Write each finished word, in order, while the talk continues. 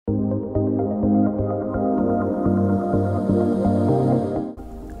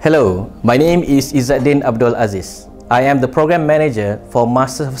Hello, my name is Izzaddin Abdul Aziz. I am the Program Manager for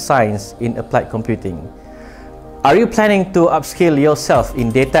Master of Science in Applied Computing. Are you planning to upskill yourself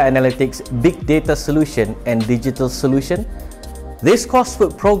in data analytics, big data solution and digital solution? This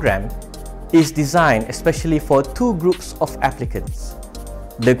coursework program is designed especially for two groups of applicants.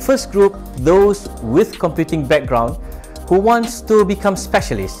 The first group, those with computing background who wants to become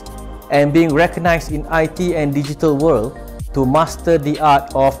specialists and being recognized in IT and digital world to master the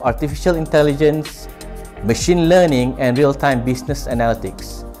art of artificial intelligence, machine learning and real-time business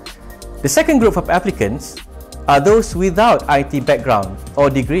analytics. The second group of applicants are those without IT background or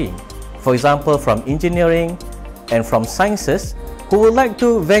degree, for example from engineering and from sciences, who would like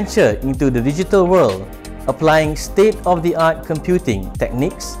to venture into the digital world, applying state-of-the-art computing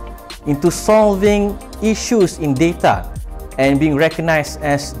techniques into solving issues in data and being recognized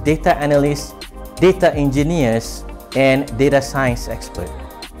as data analysts, data engineers, and data science experts.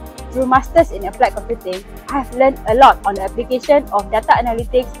 Through Masters in Applied Computing, I have learned a lot on the application of data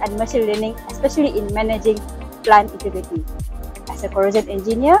analytics and machine learning, especially in managing plant integrity. As a corrosion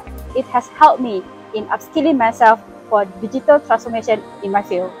engineer, it has helped me in upskilling myself for digital transformation in my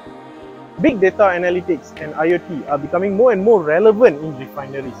field. Big data analytics and IoT are becoming more and more relevant in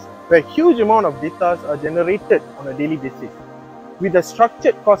refineries, where huge amount of data are generated on a daily basis. With a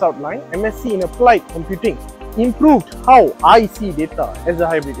structured course outline, MSc in Applied Computing improved how I see data as a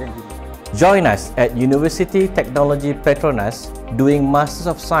hybrid engineer. Join us at University Technologi Petronas doing Masters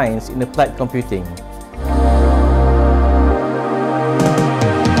of Science in Applied Computing.